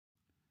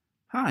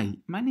Hi,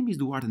 my name is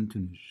Duarte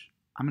Antunes.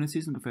 I'm an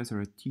assistant professor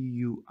at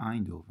TU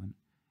Eindhoven,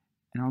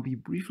 and I'll be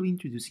briefly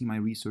introducing my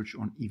research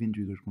on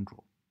event-triggered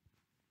control.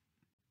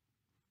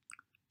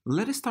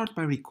 Let us start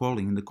by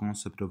recalling the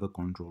concept of a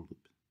control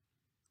loop.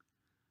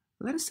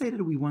 Let us say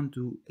that we want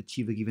to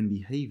achieve a given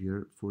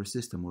behavior for a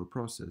system or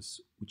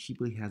process which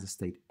typically has a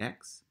state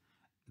x,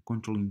 a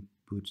control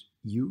input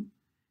u,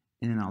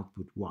 and an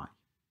output y.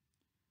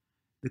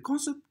 The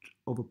concept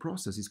of a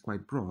process is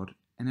quite broad,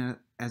 and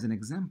as an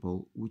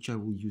example, which I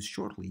will use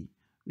shortly,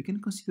 we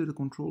can consider the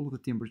control of the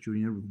temperature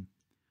in a room,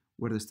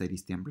 where the state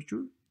is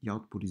temperature, the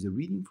output is a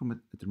reading from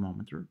a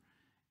thermometer,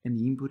 and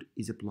the input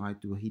is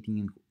applied to a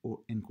heating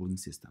and cooling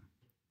system.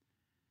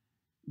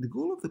 The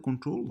goal of the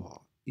control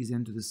law is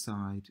then to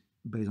decide,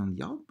 based on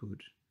the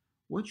output,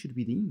 what should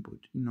be the input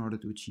in order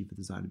to achieve the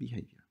desired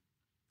behavior.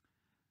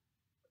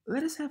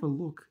 Let us have a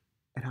look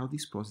at how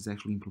this process is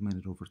actually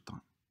implemented over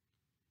time.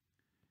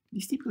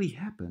 This typically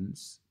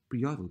happens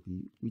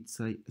periodically with,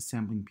 say, a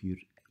sampling period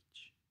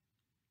h.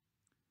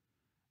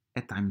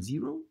 At time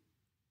 0,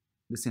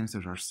 the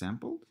sensors are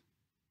sampled,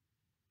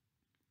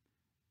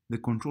 the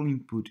control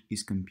input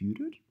is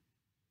computed,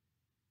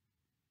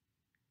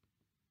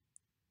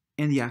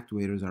 and the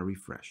actuators are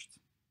refreshed.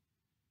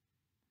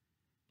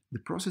 The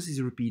process is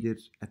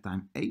repeated at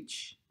time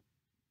h,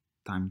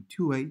 time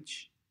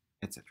 2h,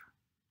 etc.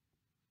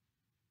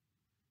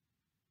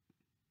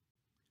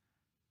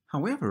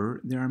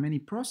 However, there are many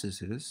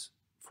processes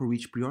for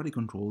which periodic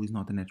control is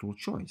not a natural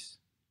choice.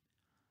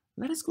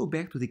 Let us go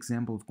back to the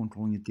example of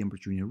controlling the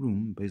temperature in a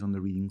room based on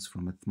the readings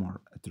from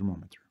a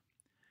thermometer.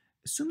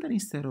 Assume that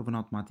instead of an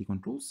automatic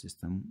control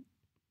system,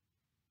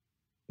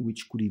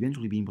 which could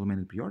eventually be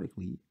implemented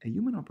periodically, a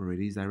human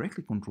operator is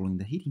directly controlling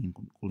the heating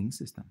and cooling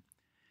system.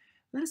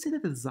 Let us say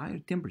that the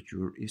desired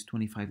temperature is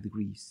 25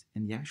 degrees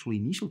and the actual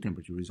initial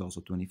temperature is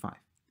also 25.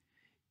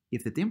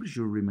 If the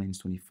temperature remains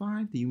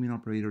 25, the human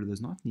operator does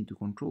not need to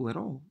control at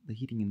all the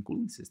heating and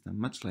cooling system,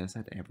 much less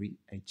at every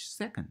h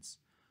seconds.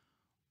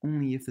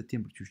 Only if the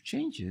temperature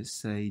changes,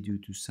 say due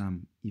to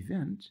some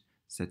event,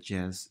 such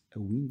as a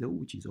window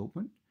which is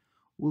open,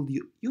 will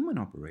the human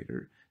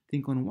operator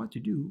think on what to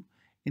do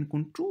and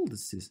control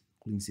the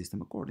cooling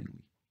system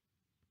accordingly.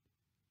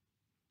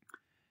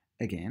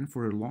 Again,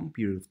 for a long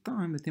period of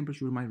time, the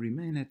temperature might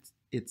remain at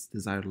its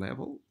desired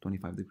level,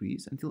 25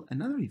 degrees, until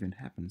another event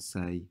happens,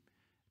 say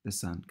the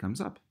sun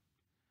comes up.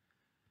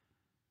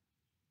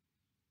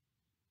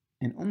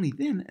 And only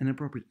then an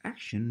appropriate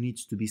action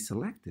needs to be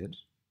selected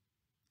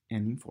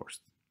and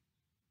enforced.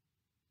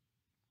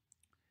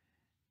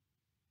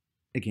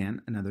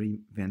 Again, another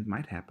event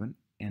might happen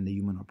and the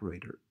human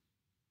operator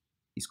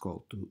is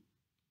called to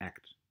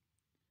act.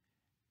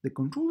 The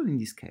controller in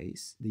this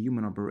case, the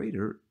human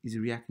operator, is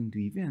reacting to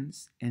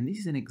events, and this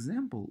is an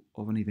example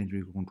of an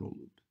event-triggered control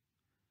loop.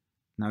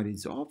 Now it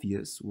is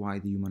obvious why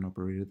the human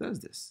operator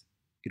does this.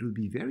 It would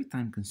be very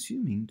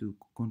time-consuming to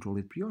control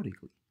it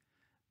periodically.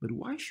 But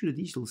why should a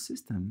digital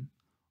system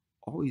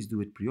always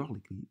do it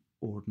periodically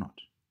or not?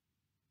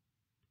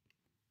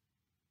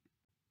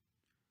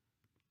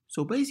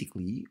 So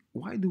basically,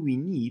 why do we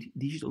need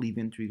digital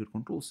event-triggered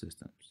control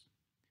systems?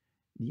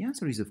 The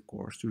answer is, of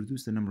course, to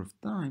reduce the number of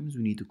times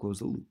we need to close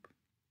the loop.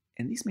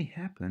 And this may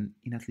happen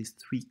in at least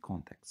 3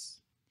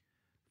 contexts.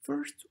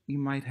 First, we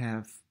might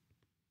have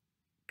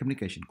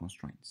communication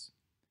constraints.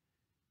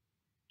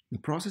 The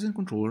process and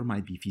controller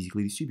might be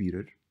physically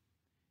distributed,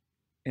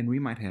 and we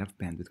might have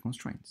bandwidth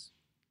constraints.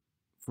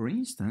 For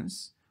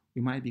instance,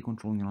 we might be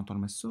controlling an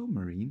autonomous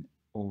submarine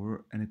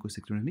over an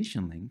acoustic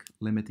transmission link,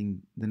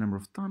 limiting the number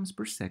of times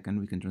per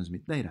second we can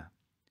transmit data.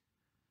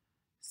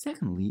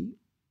 Secondly,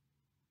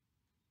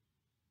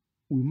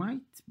 we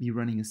might be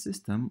running a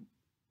system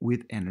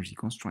with energy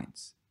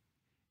constraints,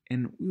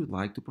 and we would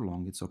like to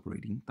prolong its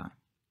operating time.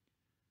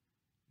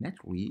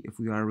 Naturally, if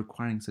we are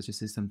requiring such a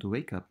system to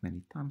wake up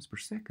many times per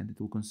second, it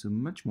will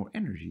consume much more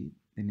energy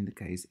than in the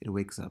case it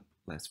wakes up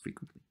less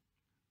frequently.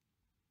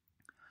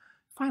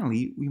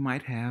 Finally, we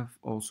might have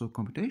also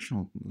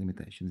computational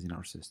limitations in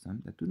our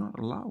system that do not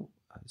allow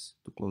us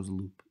to close the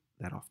loop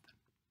that often.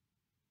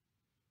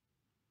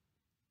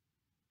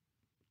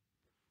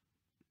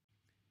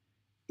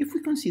 If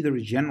we consider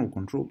a general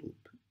control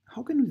loop,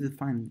 how can we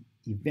define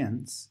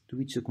events to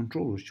which the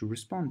controller should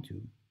respond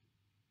to?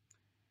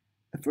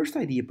 The first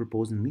idea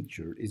proposed in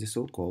literature is the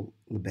so-called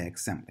Lebesgue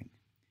sampling.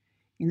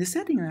 In the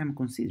setting I am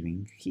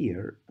considering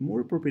here, a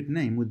more appropriate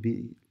name would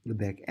be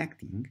Lebesgue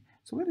acting,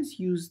 so let us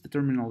use the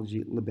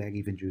terminology Lebesgue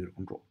event-triggered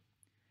control.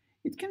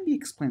 It can be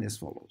explained as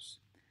follows.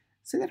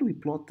 Say that we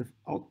plot the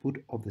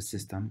output of the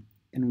system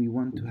and we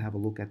want to have a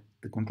look at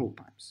the control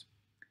times.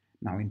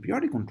 Now, in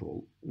periodic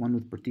control, one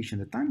would partition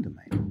the time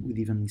domain with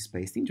evenly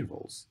spaced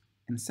intervals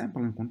and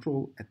sample and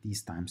control at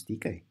these times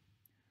tk.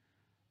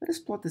 Let us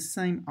plot the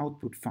same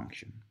output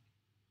function.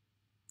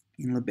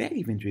 In Lebesgue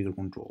event-triggered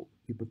control,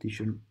 we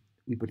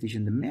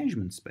partition the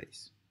measurement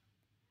space,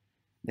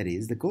 that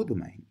is, the code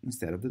domain,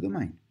 instead of the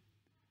domain.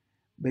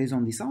 Based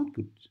on this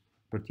output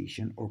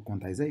partition or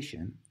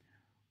quantization,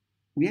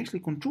 we actually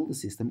control the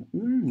system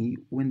only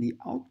when the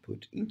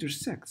output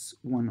intersects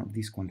one of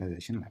these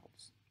quantization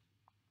levels.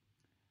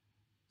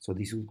 So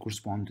this will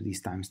correspond to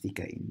this times tk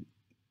in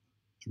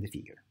the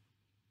figure.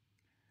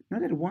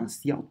 Note that once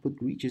the output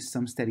reaches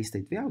some steady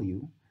state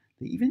value,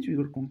 the event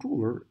trigger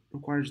controller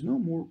requires no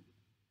more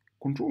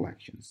control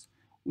actions,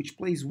 which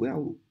plays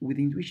well with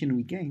the intuition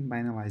we gain by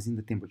analyzing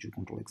the temperature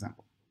control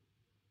example.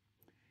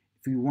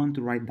 If we want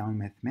to write down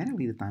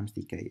mathematically the times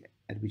tk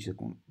at which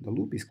the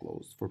loop is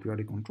closed for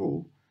periodic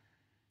control,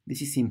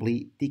 this is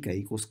simply tk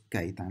equals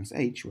k times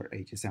h, where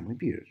h is sampling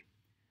period.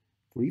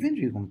 For event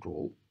trigger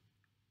control,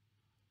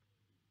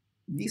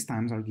 these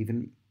times are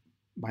given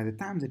by the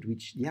times at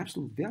which the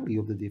absolute value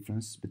of the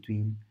difference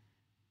between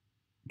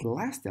the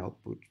last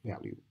output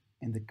value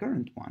and the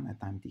current one at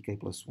time tk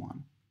plus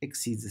 1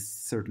 exceeds a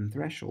certain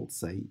threshold,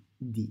 say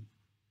d.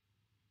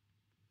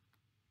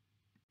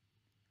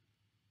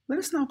 Let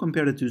us now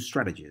compare the two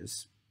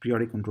strategies,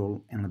 periodic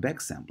control and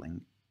Lebesgue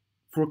sampling,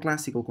 for a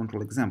classical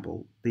control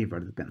example, the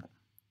inverted pendulum.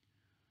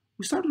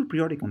 We start with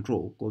periodic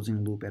control,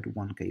 closing the loop at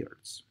 1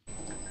 kHz.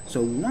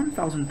 So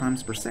 1000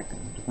 times per second,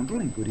 the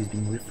control input is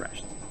being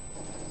refreshed.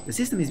 The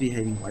system is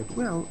behaving quite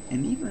well,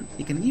 and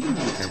it can even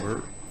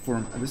recover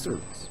from a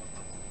disturbance.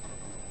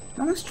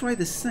 Now let's try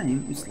the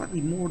same with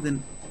slightly more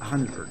than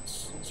 100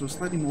 Hz, so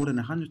slightly more than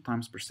 100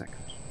 times per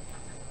second.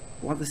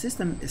 While the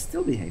system is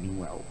still behaving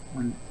well,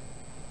 when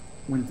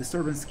the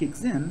disturbance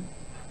kicks in,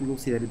 we will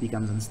see that it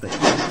becomes unstable.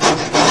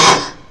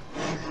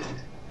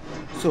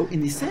 So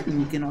in this setting,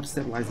 we cannot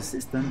stabilize the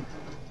system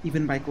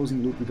even by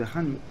closing the loop with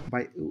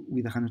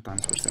 100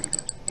 times per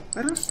second.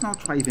 Let us now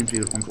try event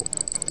trigger control.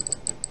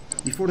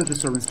 Before the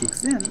disturbance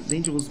kicks in, the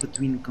intervals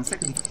between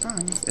consecutive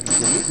times at which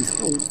the loop is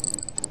closed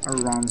are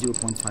around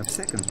 0.5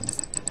 seconds on a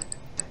second.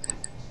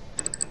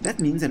 That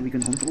means that we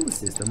can control the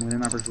system with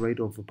an average rate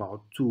of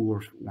about 2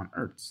 or 1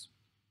 Hz.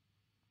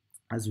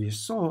 As we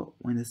saw,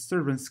 when the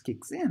disturbance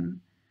kicks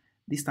in,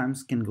 these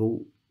times can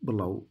go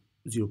below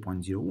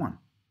 0.01.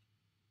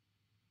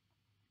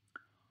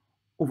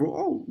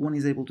 Overall, one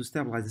is able to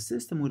stabilize the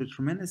system with a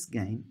tremendous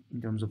gain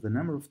in terms of the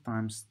number of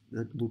times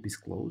the loop is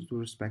closed with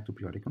respect to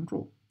periodic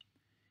control.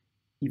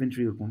 Event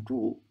trigger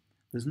control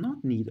does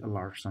not need a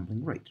large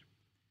sampling rate.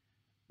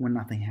 When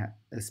nothing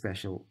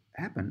special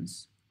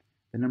happens,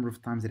 the number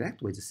of times it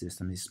activates the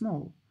system is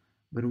small,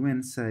 but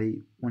when, say,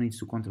 one needs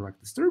to counteract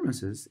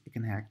disturbances, it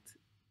can act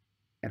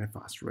at a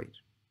fast rate.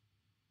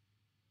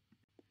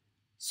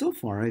 So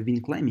far, I've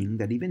been claiming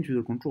that event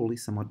trigger control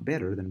is somewhat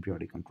better than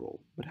periodic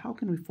control, but how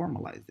can we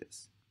formalize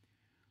this?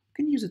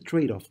 We can use a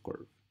trade-off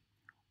curve.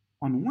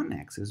 On one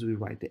axis, we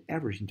write the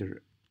average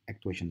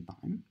interactuation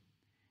time,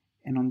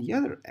 and on the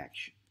other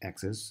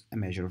axis, a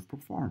measure of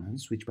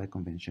performance, which by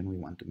convention we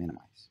want to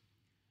minimize.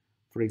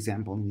 For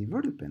example, in the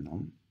inverted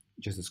pendulum,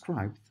 just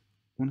described,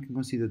 one can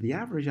consider the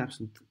average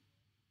absolute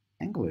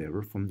angular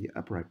error from the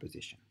upright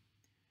position.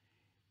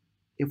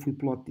 If we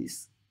plot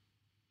this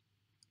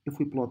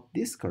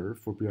curve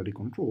for periodic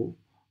control,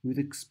 we would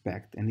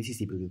expect, and this is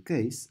typically the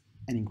case,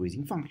 an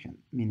increasing function,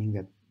 meaning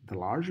that the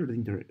larger the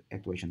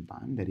interactuation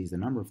time, that is the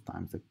number of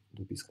times the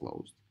loop is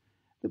closed,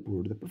 the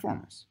poorer the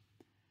performance.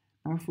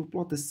 Now if we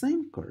plot the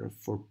same curve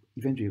for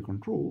event trigger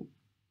control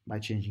by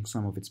changing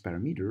some of its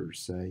parameters,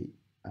 say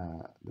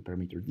the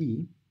parameter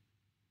d,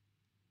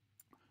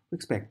 we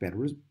expect better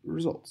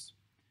results.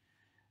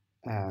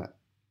 In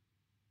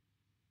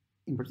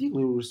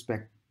particular,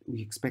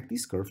 we expect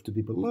this curve to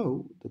be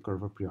below the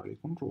curve of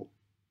periodic control.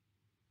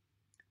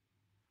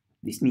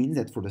 This means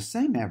that for the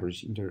same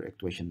average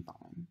interactuation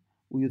time,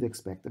 we would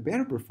expect a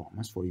better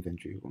performance for event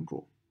trigger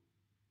control.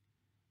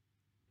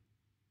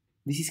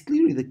 This is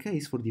clearly the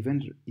case for the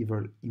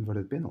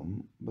inverted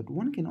pendulum, but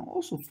one can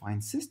also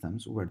find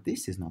systems where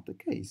this is not the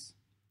case.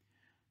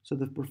 So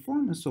the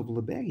performance of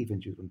Lebesgue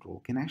event trigger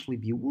control can actually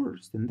be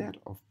worse than that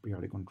of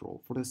periodic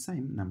control for the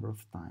same number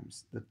of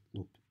times the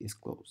loop is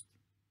closed.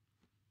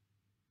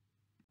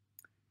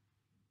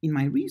 In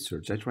my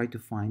research, I tried to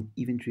find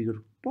event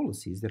trigger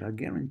policies that are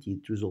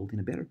guaranteed to result in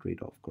a better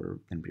trade-off curve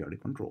than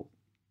periodic control,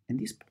 and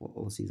these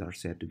policies are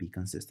said to be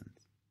consistent.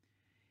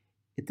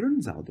 It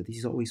turns out that this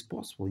is always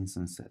possible in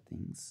some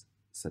settings,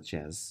 such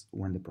as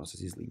when the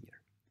process is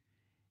linear.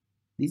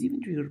 These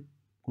event trigger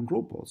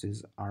control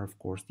policies are of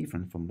course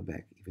different from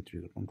Lebesgue event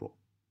trigger control.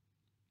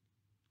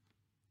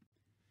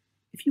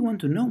 If you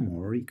want to know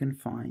more, you can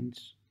find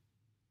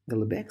the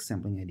Lebesgue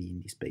sampling ID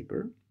in this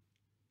paper,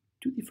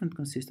 2 different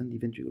consistent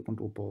event trigger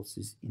control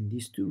policies in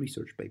these 2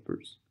 research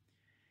papers.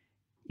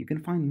 You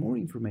can find more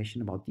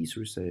information about this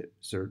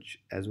research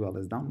as well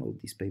as download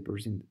these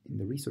papers in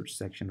the research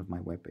section of my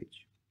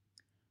webpage.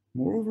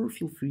 Moreover,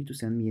 feel free to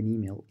send me an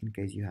email in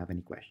case you have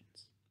any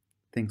questions.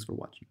 Thanks for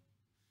watching.